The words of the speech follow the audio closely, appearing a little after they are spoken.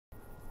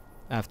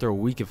After a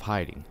week of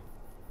hiding,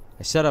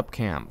 I set up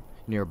camp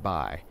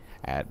nearby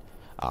at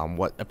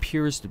what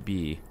appears to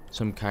be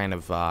some kind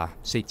of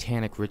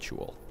satanic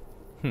ritual.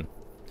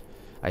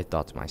 I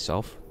thought to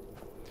myself,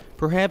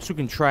 perhaps we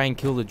can try and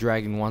kill the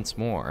dragon once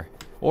more,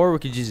 or we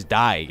could just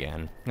die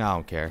again. I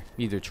don't care,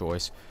 either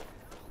choice.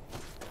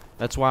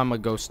 That's why I'm gonna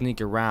go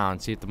sneak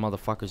around, see if the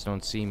motherfuckers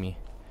don't see me.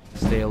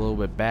 Stay a little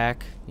bit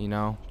back, you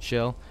know,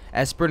 chill.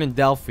 Esper and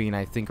Delphine,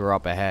 I think, are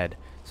up ahead,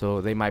 so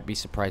they might be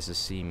surprised to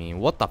see me.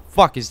 What the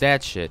fuck is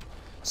that shit?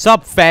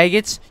 Sup,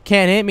 faggots?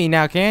 Can't hit me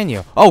now, can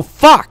you? Oh,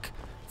 fuck!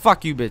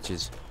 Fuck you,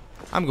 bitches.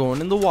 I'm going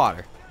in the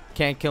water.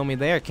 Can't kill me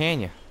there,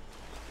 can you?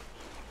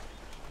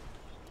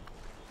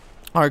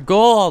 Our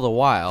goal all the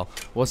while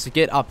was to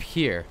get up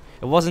here.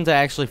 It wasn't to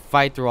actually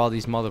fight through all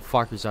these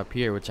motherfuckers up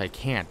here, which I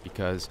can't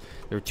because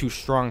they're too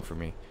strong for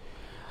me.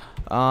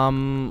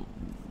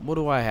 What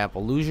do I have?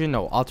 Illusion?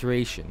 No,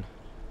 alteration.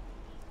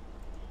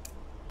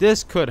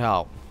 This could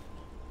help.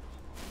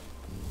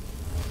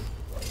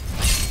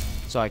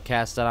 So I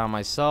cast that on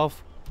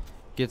myself.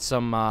 Get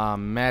some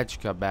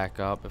magicka back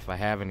up if I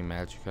have any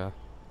magicka.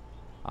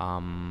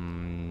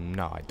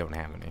 No, I don't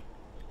have any.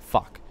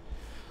 Fuck.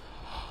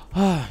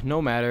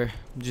 No matter.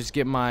 Just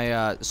get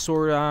my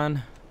sword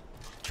on.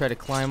 Try to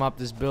climb up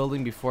this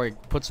building before he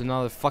puts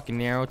another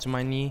fucking arrow to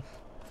my knee.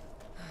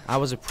 I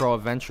was a pro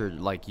adventurer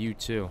like you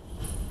too.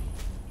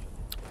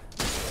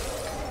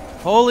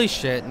 Holy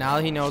shit, now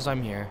he knows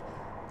I'm here.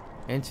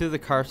 Into the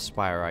Karth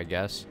Spire, I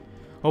guess.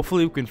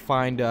 Hopefully we can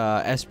find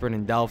Esper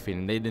and Delphine,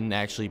 and they didn't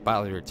actually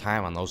bother their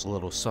time on those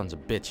little sons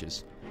of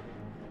bitches.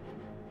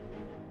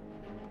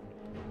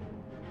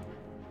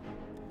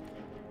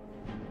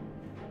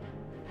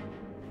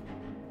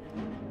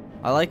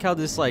 I like how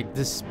this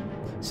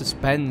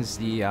suspends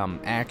the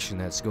action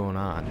that's going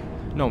on.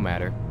 No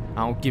matter.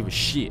 I don't give a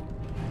shit.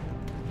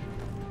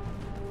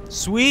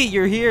 Sweet,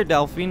 you're here,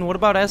 Delphine. What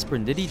about Esper?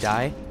 Did he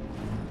die?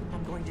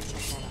 I'm going to check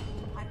that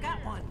out. I've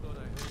got one.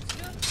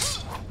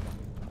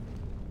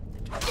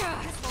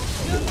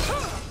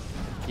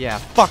 Yeah,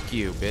 fuck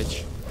you,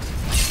 bitch.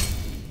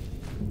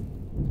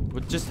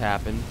 What just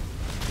happened?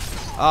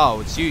 Oh,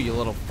 it's you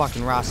little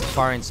fucking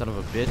Rastafarian son of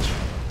a bitch.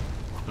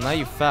 Now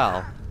you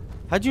fell.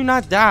 How'd you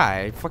not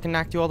die? I fucking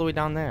knocked you all the way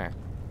down there.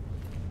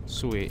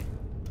 Sweet.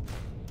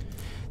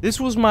 This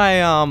was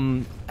my,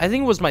 I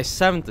think it was my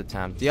 7th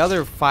attempt. The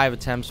other 5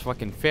 attempts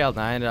fucking failed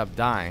and I ended up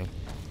dying.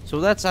 So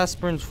that's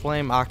Esper's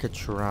Flame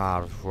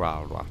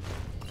Akatra.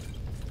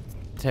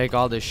 Take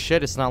all this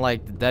shit. It's not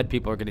like the dead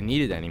people are gonna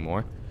need it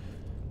anymore.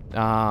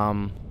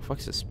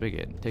 Fuck's a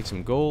spigot. Take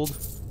some gold.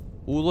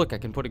 Ooh, look, I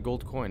can put a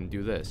gold coin and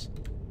do this.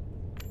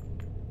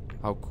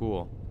 How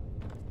cool.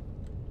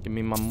 Give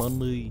me my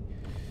money.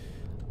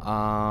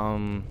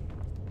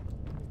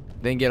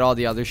 Then get all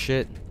the other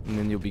shit, and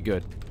then you'll be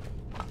good.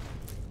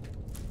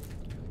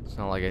 It's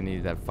not like I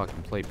needed that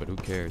fucking plate, but who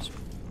cares?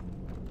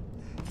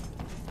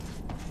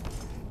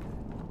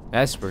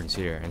 Esper's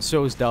here, and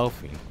so is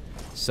Delphine.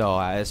 So,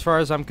 as far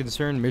as I'm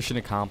concerned, mission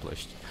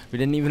accomplished. We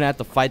didn't even have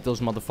to fight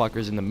those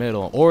motherfuckers in the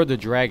middle, or the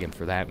dragon,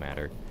 for that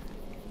matter.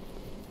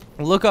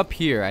 Look up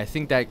here. I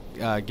think that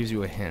gives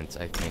you a hint,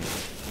 I think.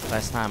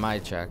 Last time I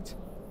checked.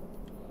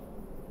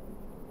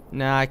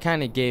 Nah, I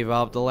kind of gave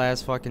up the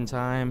last fucking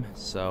time,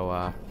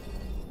 so,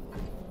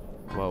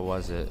 what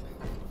was it?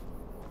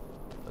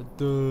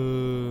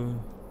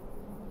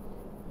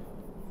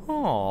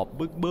 Oh,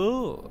 big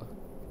boo.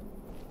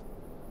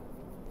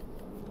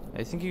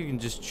 I think you can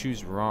just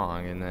choose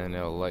wrong, and then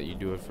it'll let you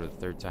do it for the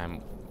 3rd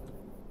time.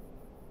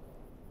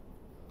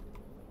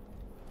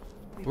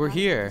 We're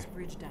here.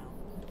 Bridge down.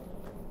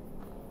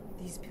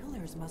 These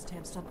pillars must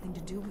have something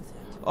to do with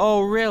it.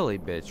 Oh, really,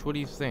 bitch? What do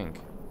you think?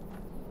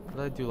 What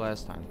did I do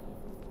last time?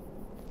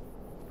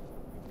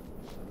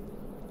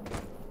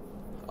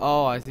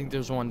 Oh, I think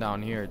there's one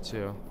down here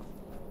too.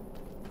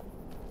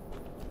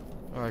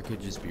 Or I could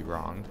just be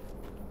wrong.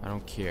 I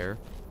don't care.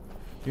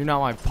 You're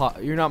not my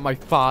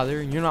father,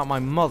 and you're not my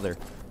mother,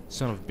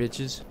 son of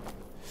bitches.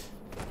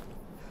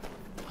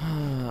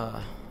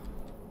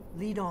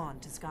 Lead on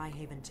to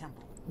Skyhaven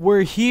Temple.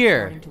 We're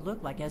here. Starting to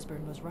look like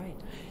Esbern was right.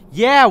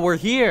 Yeah, we're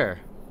here.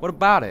 What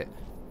about it?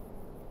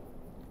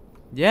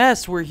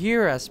 Yes, we're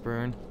here,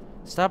 Esbern.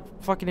 Stop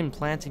fucking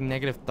implanting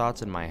negative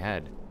thoughts in my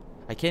head.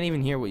 I can't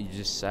even hear what you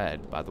just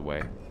said, by the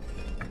way.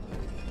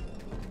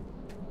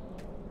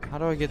 How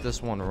do I get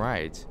this one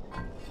right?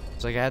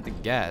 It's like I had to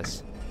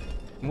guess.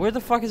 Where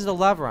the fuck is the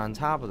lever on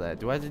top of that?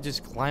 Do I have to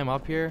just climb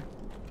up here?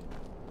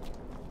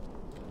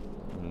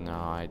 No,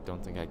 I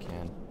don't think I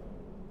can.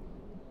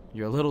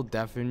 You're a little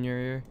deaf in your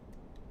ear.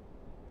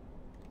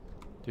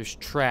 There's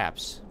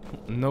traps.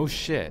 No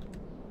shit.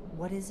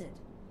 What is it?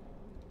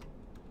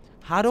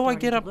 How do I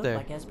get up there?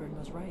 Like Esbern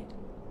was right.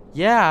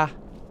 Yeah.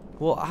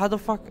 Well, how the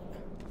fuck?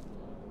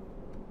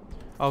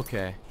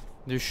 Okay.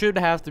 There should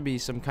have to be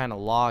some kind of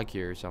log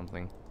here or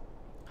something.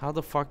 How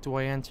the fuck do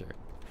I enter?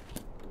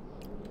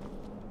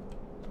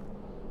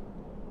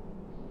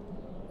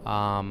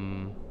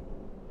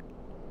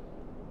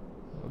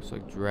 Looks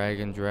like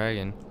dragon.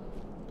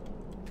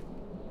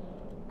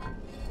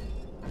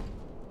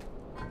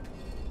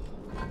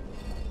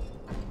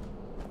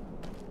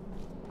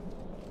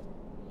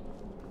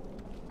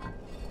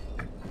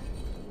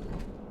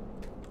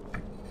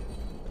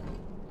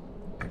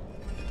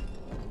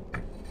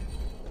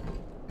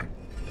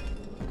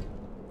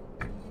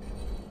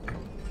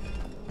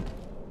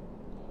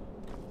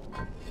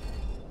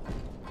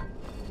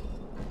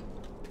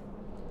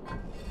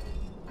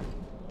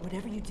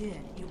 Whatever you did,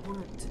 it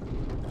worked.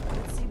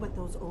 Let's see what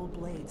those old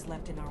blades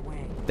left in our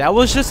way. That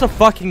was just a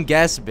fucking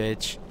guess,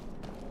 bitch.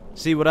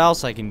 See what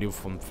else I can do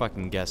from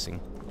fucking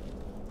guessing.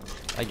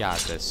 I got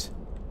this.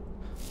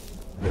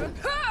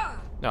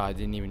 No, I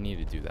didn't even need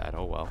to do that.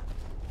 Oh well.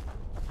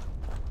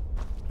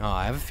 Oh,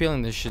 I have a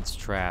feeling this shit's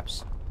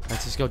traps.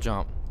 Let's just go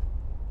jump.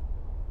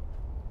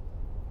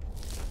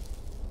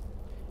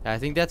 I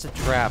think that's a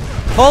trap.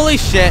 Holy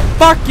shit!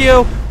 Fuck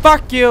you!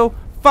 Fuck you!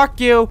 Fuck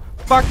you!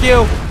 Fuck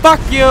you!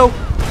 Fuck you!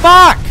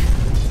 Fuck!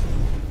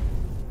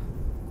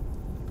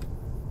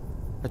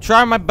 I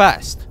tried my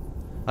best.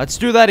 Let's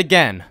do that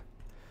again.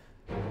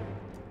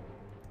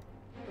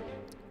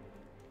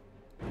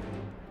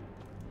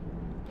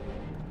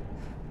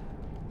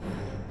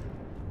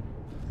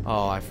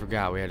 Oh, I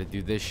forgot we had to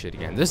do this shit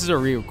again. This is a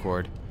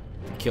re-record.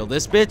 Kill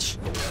this bitch.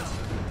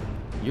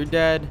 You're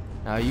dead.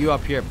 Now you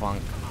up here,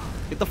 punk.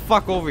 Get the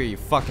fuck over here, you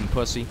fucking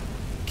pussy.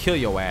 Kill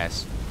your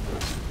ass.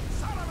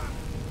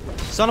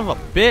 Son of a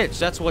bitch,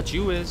 that's what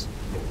you is.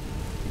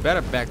 You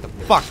better back the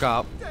fuck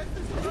up.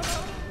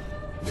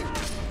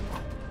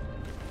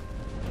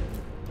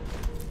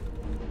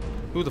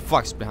 Who the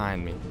fuck's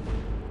behind me?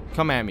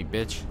 Come at me,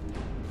 bitch.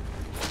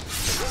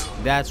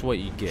 That's what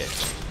you get.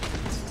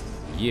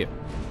 You.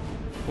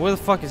 Where the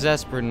fuck is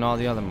Esper and all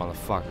the other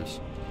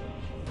motherfuckers?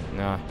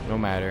 Nah, no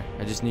matter.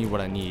 I just need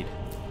what I need.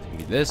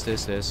 Give me this,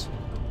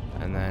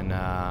 and then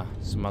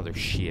some other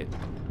shit.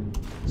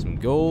 Some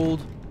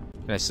gold.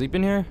 Can I sleep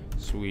in here?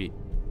 Sweet.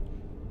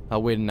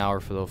 I'll wait an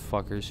hour for those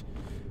fuckers.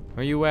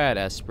 Where you at,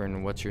 Esper,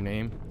 and what's your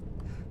name?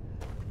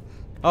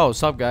 Oh,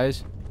 what's up,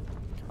 guys?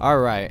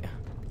 Alright.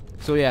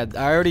 So yeah,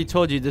 I already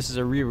told you this is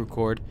a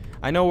re-record.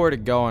 I know where to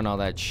go and all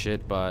that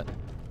shit, but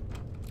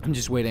I'm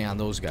just waiting on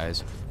those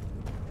guys.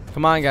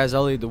 Come on, guys,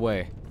 I'll lead the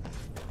way.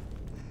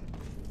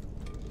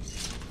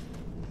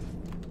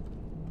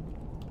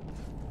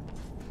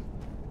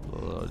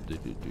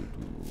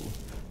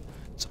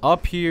 It's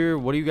up here.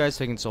 What are you guys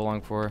taking so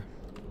long for?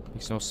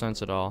 Makes no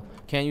sense at all.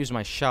 Can't use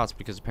my shots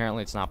because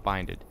apparently it's not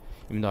binded,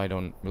 even though I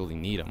don't really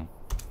need them.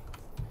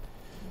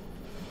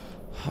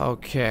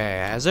 Okay,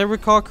 as I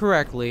recall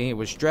correctly, it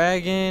was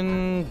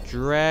dragon.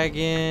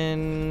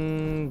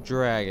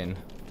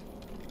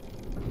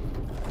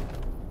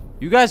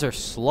 You guys are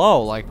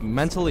slow, like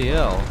mentally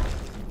ill.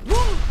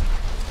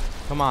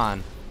 Come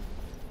on.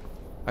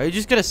 Are you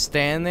just gonna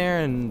stand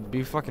there and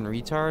be fucking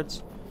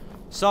retards?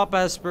 Sup,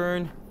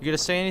 Espern? You gonna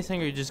say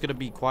anything or you just gonna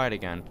be quiet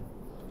again?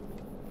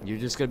 You're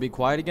just gonna be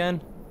quiet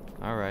again?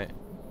 Alright.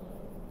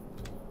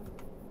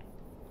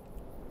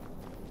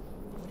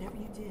 Whatever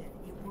you did,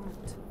 it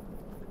worked.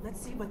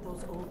 Let's see what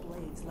those old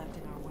blades left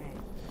in our way.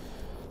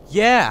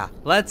 Yeah,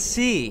 let's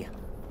see.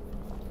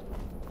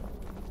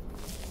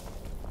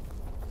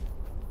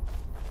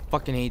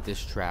 Fucking hate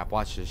this trap.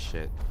 Watch this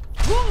shit.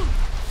 You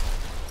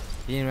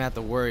didn't even have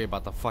to worry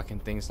about the fucking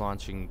things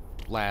launching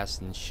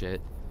blast and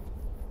shit.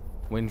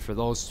 Waiting for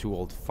those two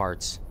old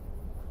farts.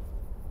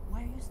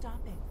 Why are you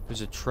stopping?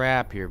 There's a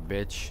trap here,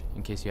 bitch,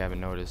 in case you haven't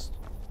noticed.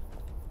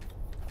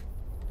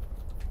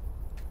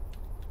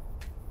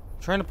 I'm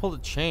trying to pull the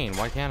chain.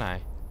 Why can't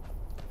I?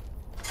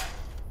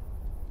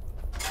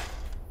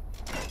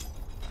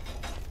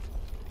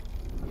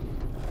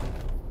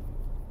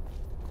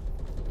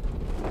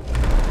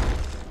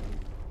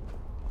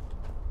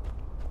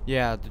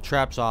 Yeah, the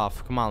trap's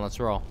off. Come on, let's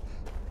roll.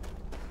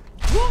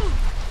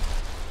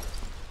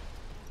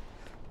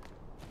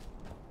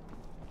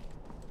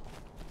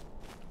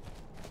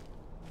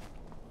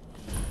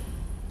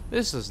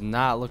 This does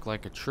not look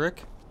like a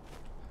trick.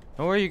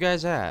 Now, where are you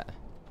guys at?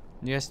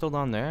 You guys still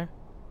down there?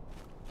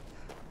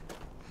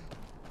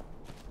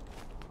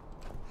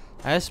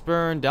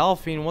 Esper and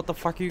Delphine, what the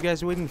fuck are you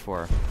guys waiting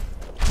for?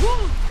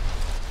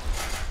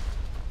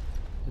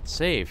 It's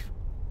safe.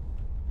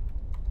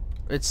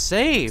 It's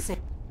safe.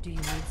 Do you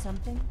need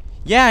something?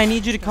 Yeah, I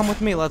need you to come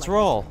with me. Let's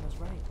roll.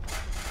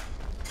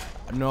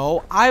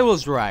 No, I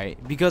was right.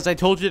 Because I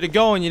told you to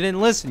go and you didn't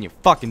listen, you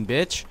fucking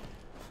bitch.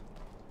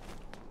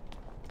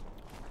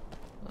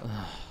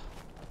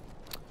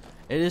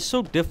 It is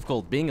so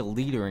difficult being a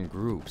leader in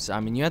groups. I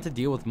mean, you have to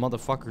deal with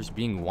motherfuckers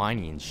being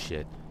whiny and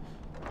shit.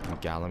 Oh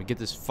god, let me get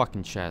this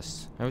fucking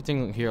chest.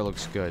 Everything here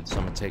looks good, so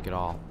I'm gonna take it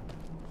all.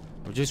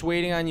 We're just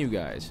waiting on you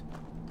guys.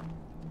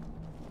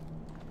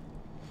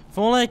 If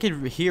only I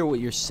could hear what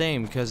you're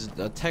saying, because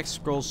the text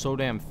scrolls so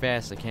damn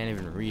fast I can't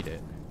even read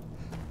it.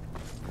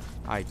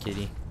 Alright,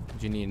 kitty. What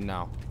do you need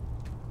now?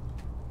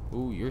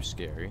 Ooh, you're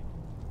scary.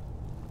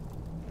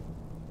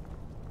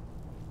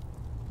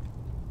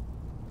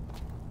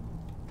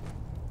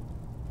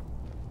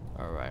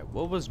 Alright,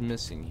 what was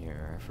missing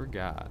here? I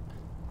forgot.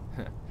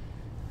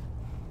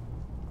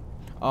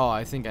 Oh,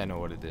 I think I know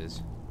what it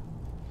is.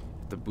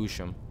 The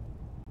Busham.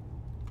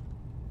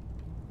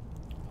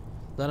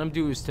 Let him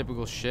do his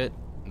typical shit.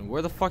 And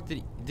where the fuck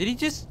did he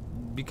just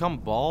become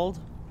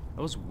bald?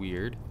 That was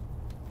weird.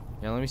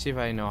 Yeah, let me see if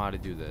I know how to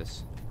do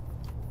this.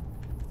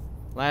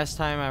 Last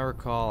time I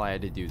recall, I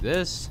had to do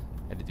this.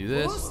 I had to do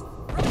this.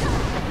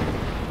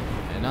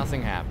 And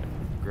nothing happened.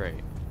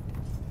 Great.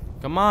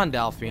 Come on, Let's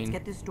Delphine.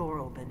 get this door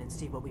open and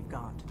see what we've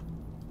got.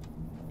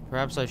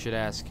 Perhaps I should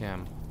ask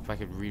him if I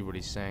could read what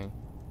he's saying.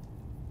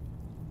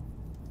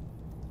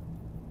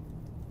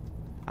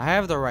 I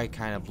have the right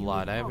kind of If you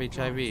blood. need I have help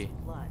drawing HIV.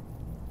 some blood,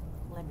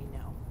 let me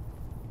know.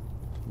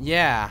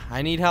 Yeah,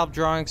 I need help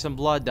drawing some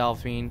blood,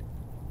 Delphine.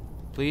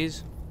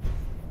 Please?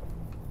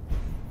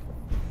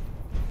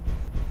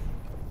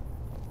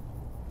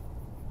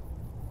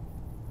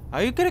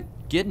 Are you gonna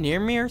get near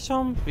me or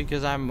something?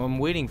 Because I'm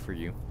waiting for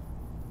you.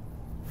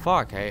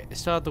 Fuck, I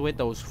still have to wait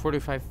those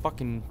 45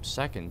 fucking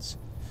seconds.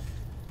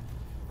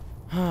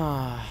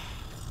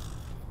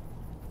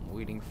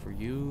 Waiting for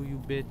you, you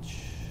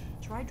bitch.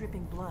 Try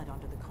dripping blood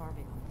onto the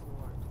carving on the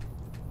floor.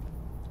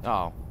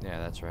 Oh, yeah,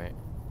 that's right.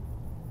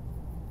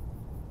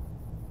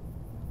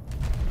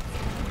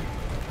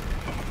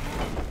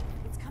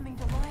 It's coming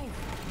to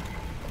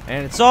life.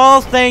 And it's all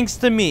thanks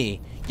to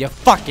me, you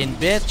fucking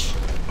bitch.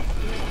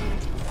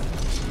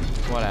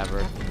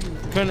 Whatever.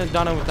 Couldn't have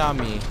done it without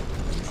me.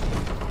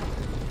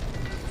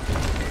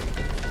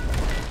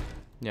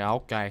 Yeah,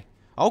 okay.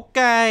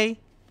 Okay.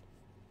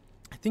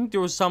 I think there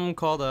was something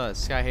called a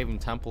Skyhaven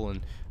Temple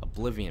in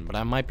Oblivion, but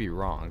I might be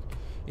wrong.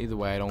 Either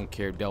way, I don't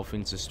care.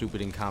 Delphine's a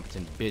stupid,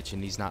 incompetent bitch,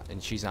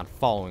 and she's not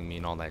following me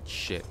and all that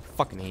shit.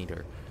 Fucking hate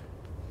her.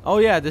 Oh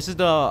yeah, this is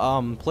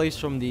the place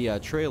from the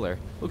trailer.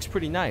 Looks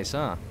pretty nice,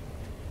 huh?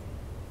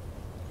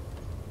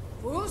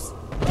 Bruce?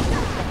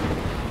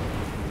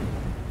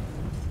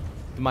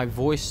 Did my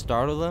voice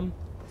startle them?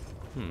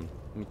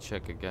 Let me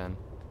check again.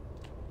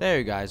 There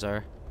you guys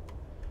are.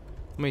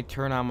 Let me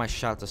turn on my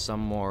shot to some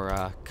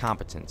more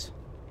competence.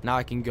 Now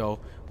I can go,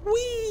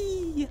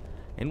 wee!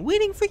 And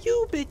waiting for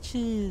you,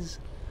 bitches!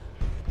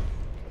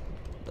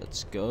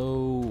 Let's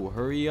go.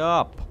 Hurry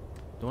up.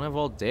 Don't have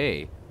all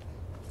day.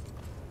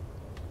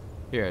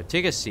 Here,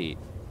 take a seat.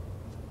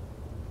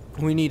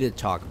 We need to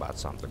talk about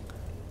something.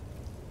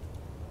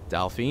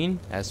 Delphine,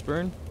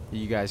 Espern, are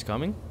you guys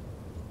coming?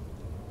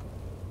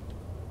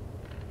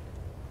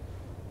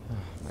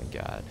 Oh my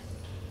god.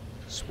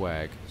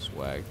 Swag.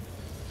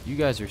 You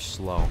guys are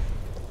slow.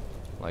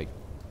 Like,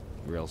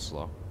 real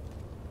slow.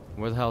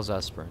 Where the hell's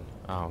Espern?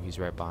 Oh, he's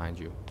right behind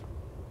you.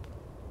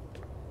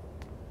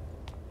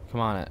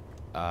 Come on,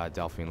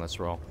 Delphine, let's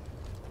roll.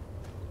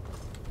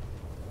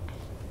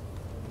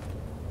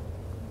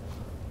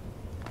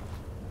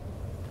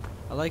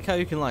 I like how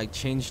you can, like,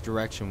 change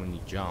direction when you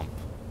jump.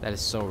 That is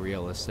so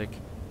realistic.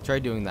 Try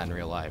doing that in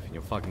real life and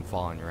you'll fucking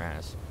fall on your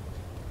ass.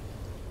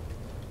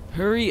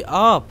 Hurry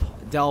up,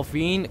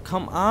 Delphine.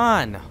 Come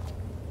on.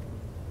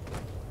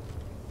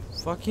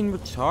 Fucking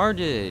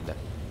retarded.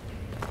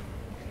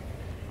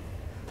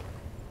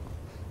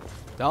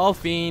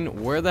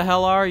 Delphine, where the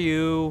hell are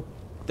you?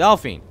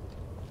 Delphine.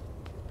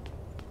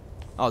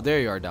 Oh, there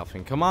you are,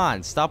 Delphine. Come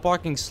on, stop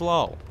walking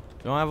slow.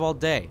 You don't have all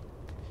day.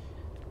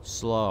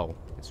 Slow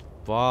as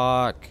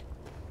fuck.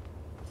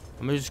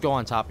 I'm gonna just go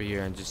on top of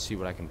here and just see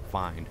what I can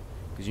find.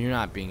 Because you're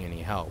not being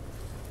any help.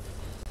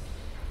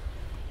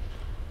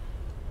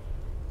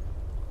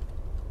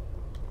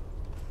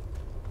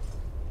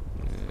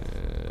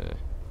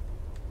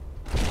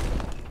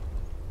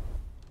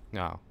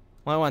 No.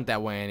 Well, I went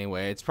that way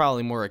anyway. It's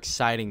probably more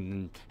exciting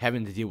than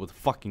having to deal with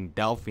fucking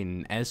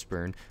Delphine and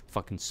Espern.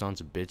 Fucking sons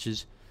of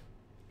bitches.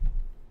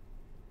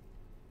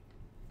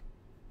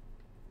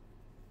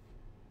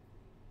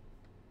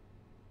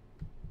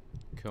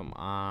 Come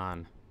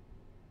on.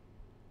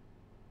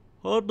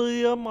 Oh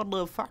dear,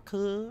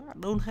 motherfucker. I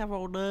don't have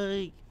all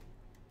day.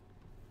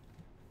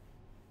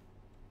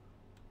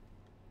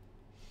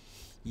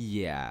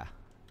 Yeah.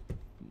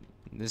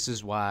 This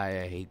is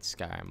why I hate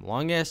Skyrim.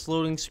 Long ass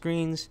loading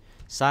screens,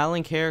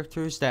 silent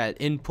characters that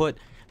input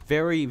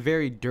very,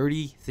 very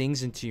dirty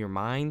things into your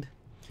mind,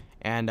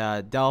 and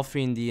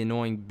Delphine, the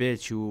annoying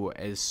bitch who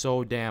is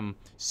so damn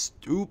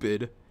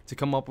stupid to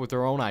come up with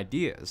her own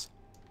ideas.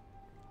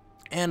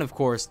 And of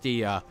course,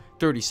 the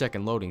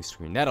 30-second loading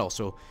screen. That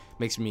also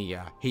makes me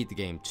hate the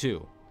game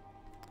too.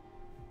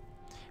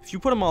 If you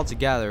put them all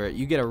together,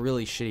 you get a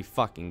really shitty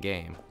fucking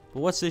game. But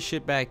what's this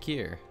shit back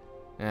here?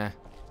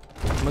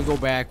 I'm gonna go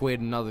back,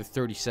 wait another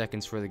 30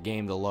 seconds for the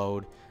game to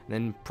load, and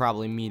then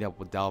probably meet up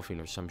with Delphine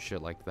or some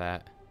shit like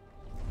that.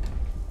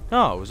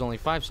 Oh, it was only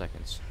 5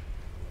 seconds.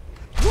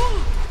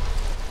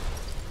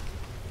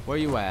 Where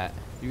you at?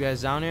 You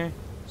guys down here?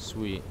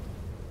 Sweet.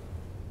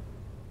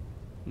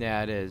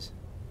 Yeah, it is.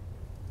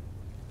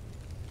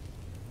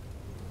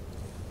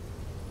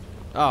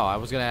 Oh, I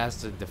was gonna ask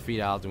to defeat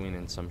Alduin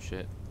and some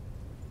shit.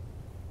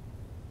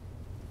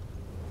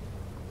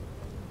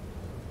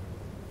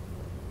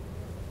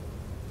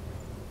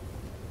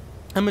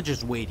 I'm gonna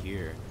just wait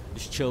here.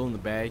 Just chill in the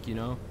back, you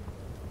know?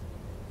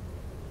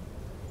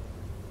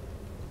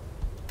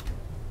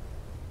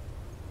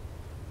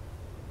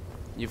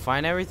 You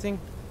find everything?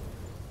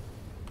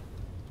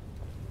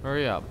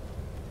 Hurry up.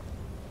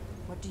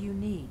 What do you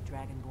need,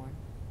 Dragonborn?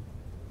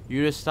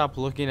 You just stop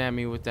looking at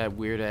me with that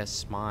weird ass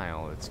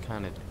smile. It's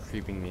kind of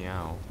creeping me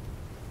out.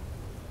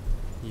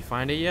 You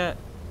find it yet?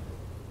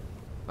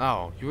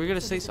 Oh, you were gonna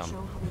say Does it something.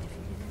 show how we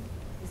defeated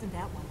him? Isn't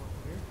that one more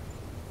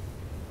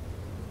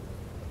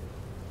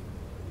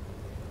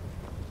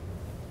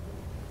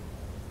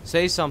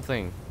Say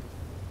something.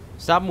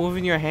 Stop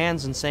moving your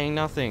hands and saying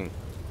nothing.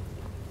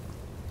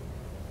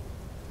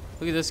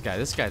 Look at this guy.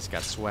 This guy's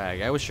got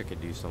swag. I wish I could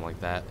do something like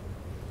that.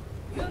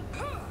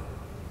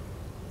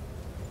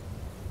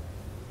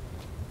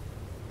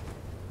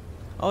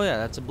 Oh yeah,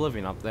 that's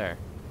Oblivion up there.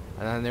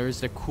 And then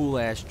there's the cool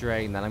ass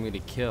dragon that I'm gonna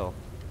kill.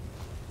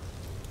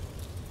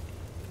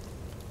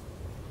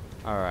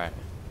 Alright.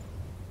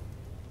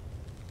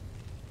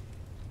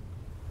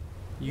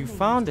 You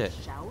found it.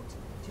 Shout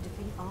to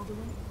defeat Alduin?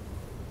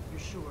 You're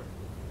sure?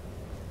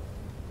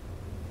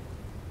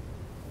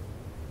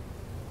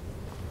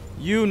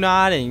 You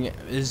nodding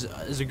is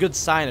a good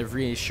sign of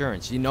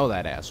reassurance. You know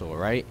that, asshole,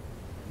 right?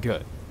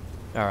 Good.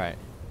 Alright.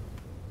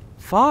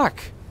 Fuck!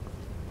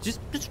 Just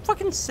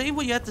fucking say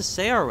what you have to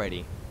say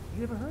already.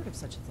 You ever heard of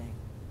such a thing?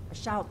 A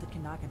shout that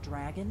can knock a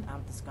dragon out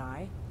of the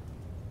sky?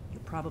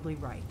 You're probably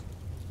right.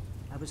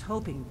 I was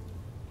hoping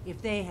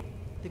if they had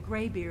the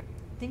Greybeard,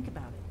 think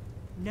about it.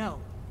 No.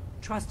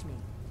 Trust me.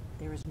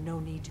 There is no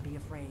need to be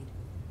afraid.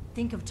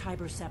 Think of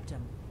Tiber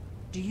Septim.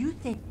 Do you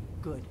think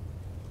good?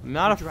 I'm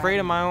not The afraid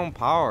of dragon. my own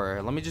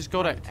power. Let me just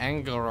go to Well, look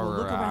Angara.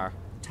 around.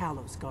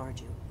 Talos guard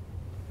you.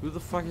 Who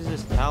the fuck is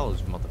this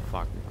Talos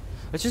motherfucker?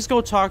 Let's just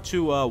go talk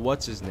to,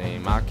 what's his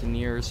name?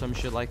 Akinir or some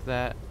shit like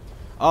that.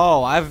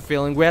 Oh, I have a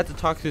feeling we have to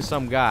talk to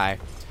some guy.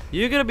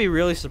 You're gonna be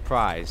really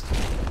surprised.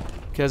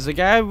 Because the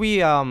guy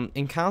we,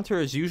 encounter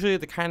is usually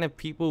the kind of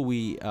people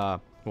we,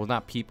 well,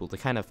 not people, the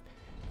kind of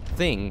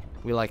thing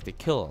we like to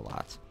kill a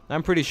lot.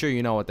 I'm pretty sure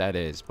you know what that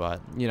is,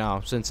 but, you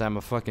know, since I'm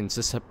a fucking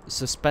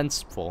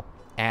suspenseful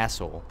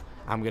asshole,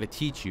 I'm gonna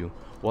teach you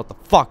what the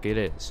fuck it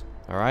is.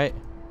 Alright?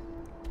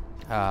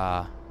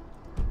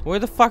 Where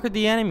the fuck are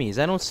the enemies?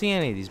 I don't see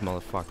any of these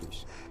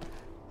motherfuckers.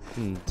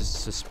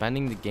 Just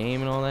suspending the game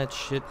and all that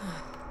shit.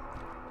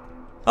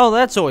 Oh,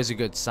 that's always a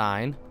good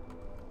sign.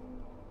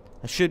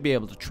 I should be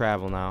able to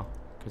travel now,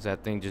 because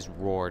that thing just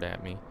roared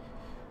at me.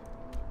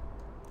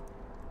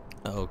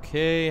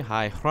 Okay,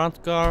 hi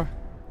Hrothgar.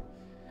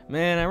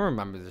 Man, I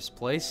remember this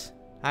place.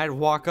 I had to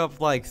walk up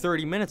like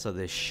 30 minutes of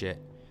this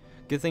shit.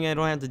 Good thing I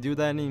don't have to do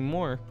that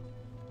anymore.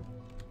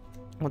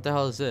 What the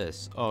hell is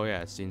this? Oh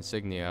yeah, it's the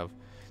insignia of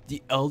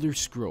the Elder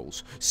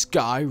Scrolls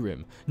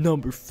Skyrim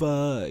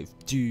 #5,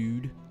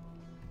 dude.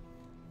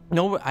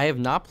 No, I have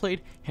not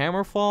played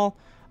Hammerfall,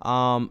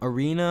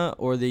 Arena,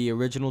 or the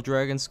original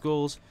Dragon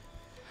Scrolls.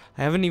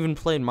 I haven't even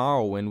played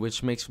Morrowind,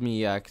 which makes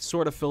me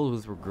sort of filled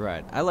with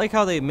regret. I like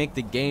how they make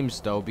the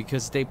games though,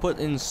 because they put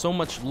in so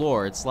much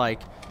lore. It's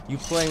like you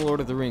playing Lord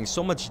of the Rings,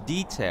 so much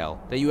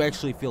detail that you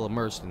actually feel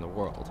immersed in the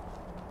world.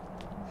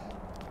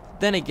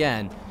 Then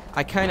again,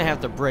 I kind of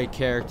have to break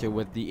character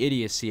with the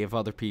idiocy of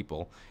other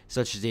people,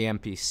 such as the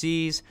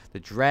NPCs, the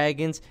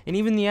dragons, and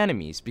even the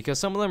enemies, because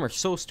some of them are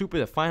so stupid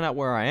to find out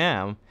where I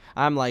am.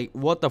 I'm like,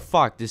 what the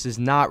fuck? This is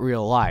not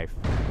real life.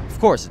 Of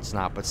course it's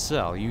not, but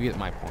still, you get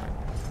my point.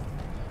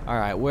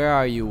 Alright, where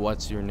are you?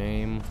 What's your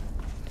name?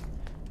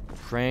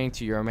 Praying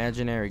to your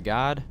imaginary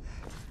god?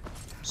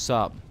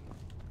 Sup?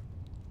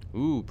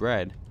 Ooh,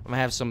 bread. I'm gonna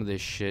have some of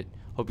this shit.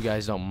 Hope you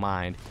guys don't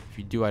mind. If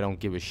you do, I don't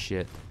give a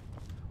shit.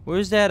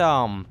 Where's that,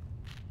 Are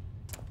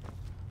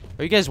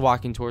you guys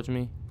walking towards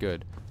me?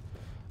 Good.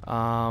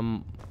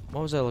 What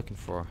was I looking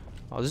for?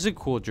 Oh, this is a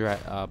cool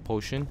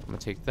potion. I'm gonna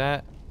take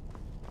that.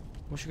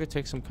 Wish I could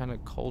take some kind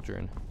of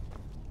cauldron.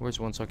 Where's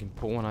one so I can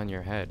put one on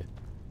your head?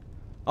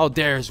 Oh,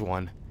 there's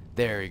one.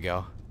 There you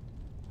go.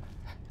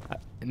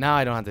 Now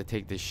I don't have to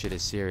take this shit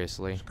as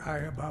seriously. Sky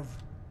above,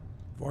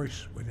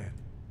 voice within.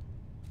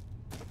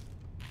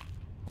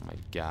 Oh my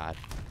god.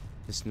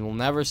 This will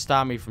never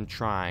stop me from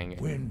trying.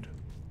 Wind,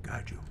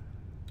 guide you.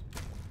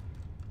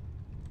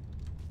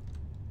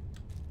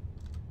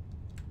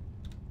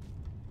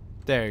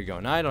 There you go.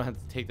 Now I don't have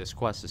to take this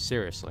quest as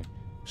seriously.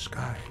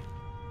 Sky,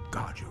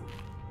 guard you.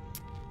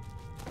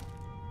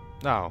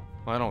 No,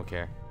 I don't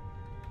care.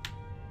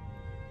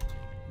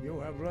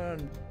 You have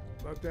learned,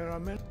 but there are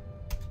many.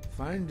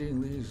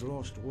 Finding these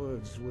lost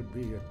words would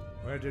be a...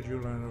 Where did you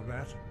learn of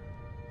that?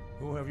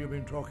 Who have you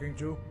been talking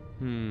to?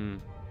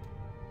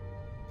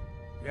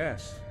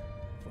 Yes.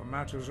 For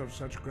matters of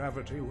such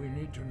gravity, we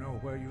need to know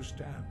where you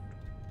stand.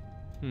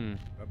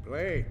 The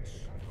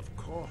blades, of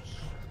course.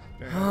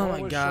 They have Oh my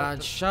always god,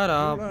 sought shut You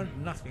up.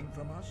 learned nothing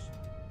from us?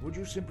 Would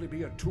you simply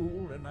be a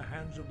tool in the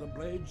hands of the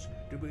blades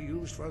to be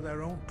used for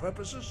their own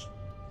purposes?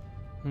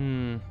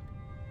 What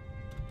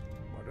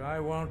I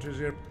want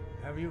is if...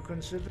 Have you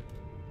considered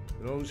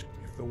those...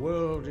 If the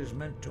world is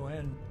meant to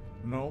end...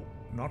 No,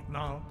 not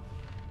now.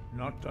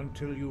 Not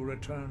until you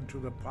return to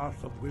the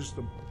path of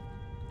wisdom.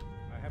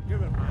 I have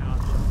given my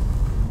answer.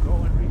 Go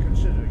and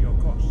reconsider your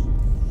course.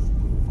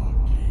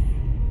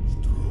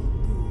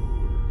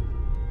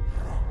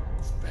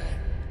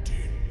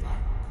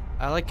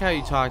 I like how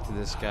you talk to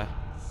this guy.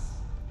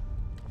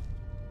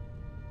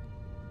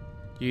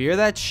 You hear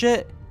that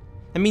shit?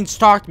 That means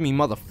talk to me,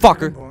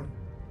 motherfucker. Dragonborn,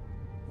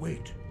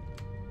 wait.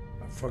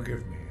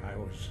 Forgive me, I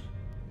was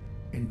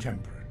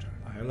intemperate.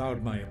 I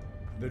allowed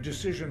the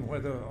decision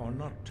whether or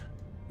not.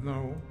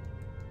 No,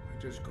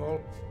 it is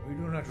called... We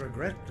do not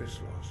regret this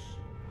loss.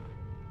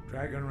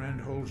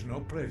 Dragonrend holds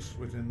no place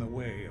within the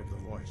way of the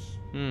voice.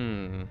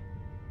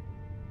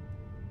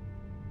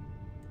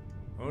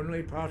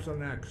 Only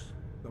Paarthurnax,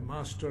 the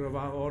master of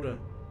our order,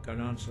 can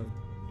answer.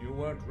 You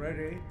weren't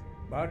ready,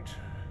 but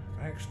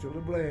thanks to the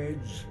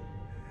blades,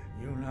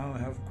 you now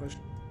have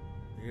questions.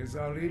 He is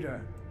our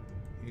leader.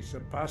 He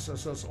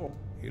surpasses us all.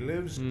 He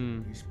lives,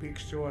 he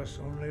speaks to us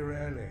only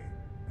rarely,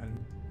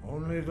 and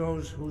only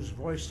those whose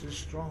voice is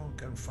strong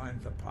can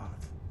find the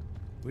path.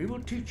 We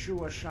will teach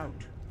you a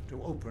shout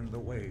to open the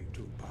way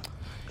to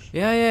Paarthurnax.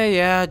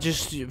 Yeah.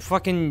 Just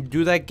fucking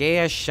do that gay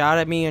ass shot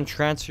at me and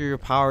transfer your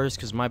powers,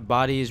 cause my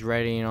body is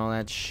ready and all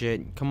that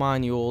shit. Come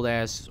on, you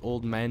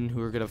old men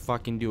who are gonna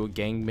fucking do a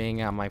gangbang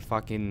at my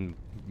fucking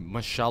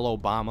Michelle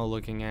Obama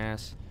looking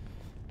ass.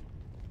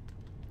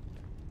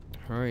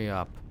 Hurry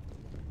up.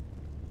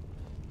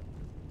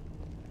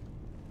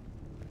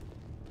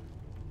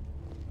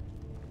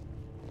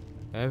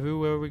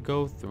 Everywhere we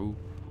go through,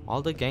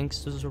 all the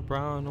gangsters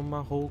around on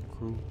my whole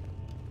crew.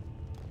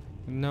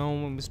 You know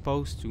when we're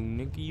supposed to,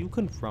 nigga, you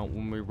confront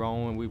when we're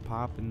wrong and we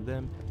popping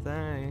them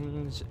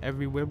things.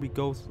 Everywhere we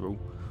go through,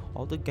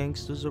 all the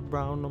gangsters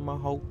around on my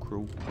whole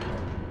crew.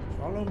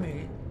 Follow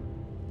me.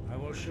 I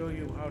will show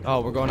you how to...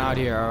 Oh, we're going out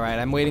here, alright.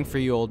 I'm waiting for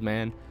you, old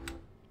man.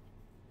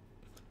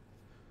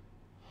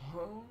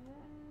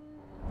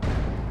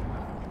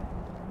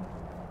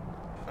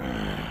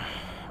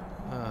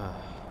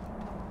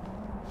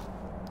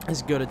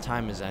 As good a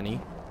time as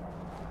any.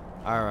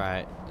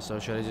 Alright, so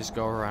should I just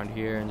go around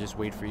here and just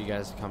wait for you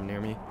guys to come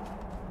near me?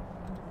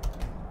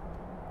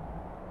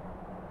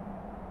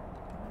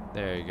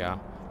 There you go.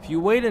 If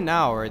you wait an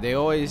hour, they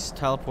always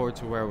teleport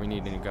to where we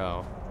need to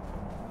go.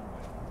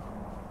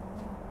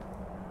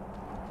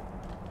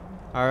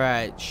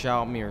 Alright,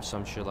 shout me or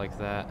some shit like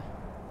that.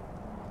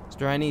 Is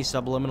there any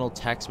subliminal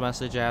text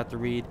message I have to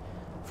read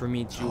for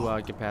me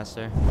to get past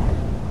there?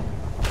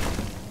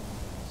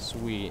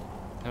 Sweet.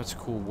 That's a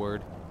cool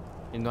word.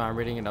 Even though I'm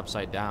reading it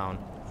upside down.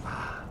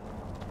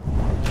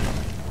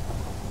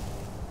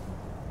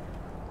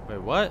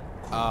 Wait, what?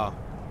 Oh.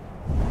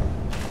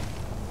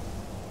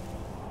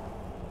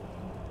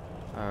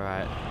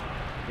 Alright.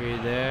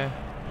 Read there.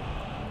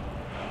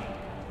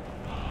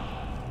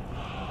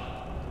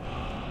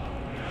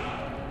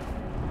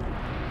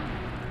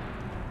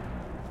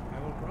 I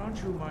will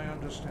grant you my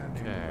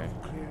understanding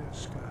of clear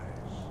skies.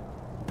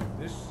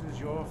 This is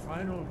your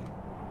final...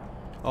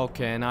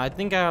 Okay, now I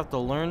think I have to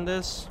learn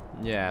this.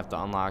 Yeah, I have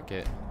to unlock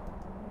it.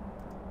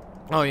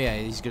 Oh yeah,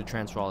 he's gonna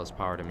transfer all his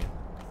power to me.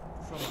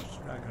 From us,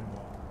 Dragon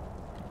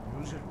Ball.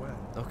 Use it well.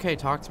 Okay,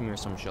 talk to me or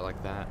some shit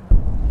like that.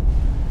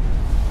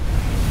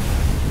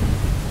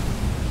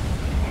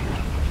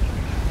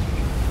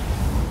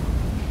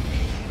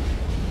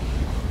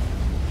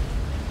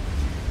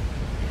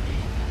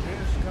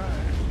 Clear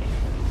skies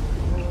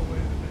will blow away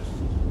the mist,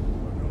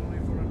 but only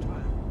for a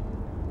time.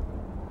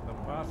 The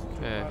path to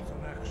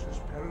Paarthurnax is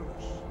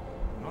perilous,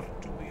 not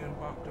to be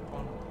embarked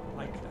upon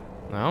lightly.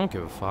 I don't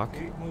give a fuck.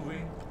 Keep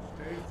moving.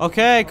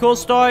 Okay, cool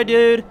story,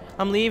 dude.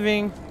 I'm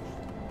leaving.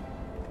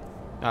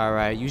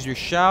 Alright, use your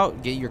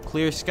shout, get your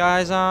clear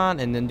skies on,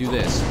 and then do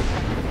this.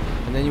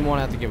 And then you won't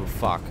have to give a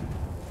fuck.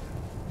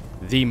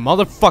 The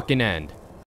motherfucking end.